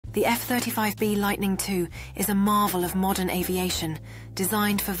The F-35B Lightning II is a marvel of modern aviation,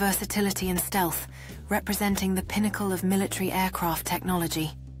 designed for versatility and stealth, representing the pinnacle of military aircraft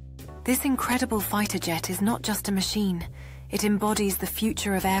technology. This incredible fighter jet is not just a machine. It embodies the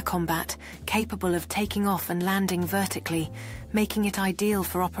future of air combat, capable of taking off and landing vertically, making it ideal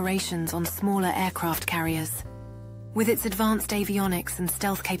for operations on smaller aircraft carriers. With its advanced avionics and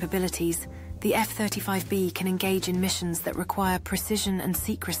stealth capabilities, the F-35B can engage in missions that require precision and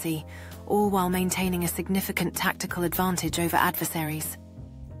secrecy, all while maintaining a significant tactical advantage over adversaries.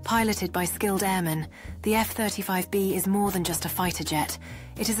 Piloted by skilled airmen, the F-35B is more than just a fighter jet.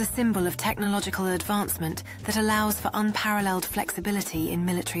 It is a symbol of technological advancement that allows for unparalleled flexibility in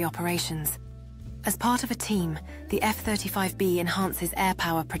military operations. As part of a team, the F-35B enhances air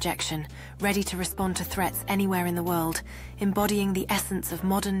power projection, ready to respond to threats anywhere in the world, embodying the essence of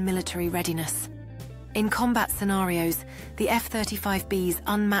modern military readiness. In combat scenarios, the F-35B's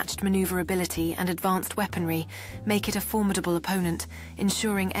unmatched maneuverability and advanced weaponry make it a formidable opponent,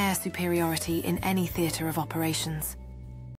 ensuring air superiority in any theatre of operations.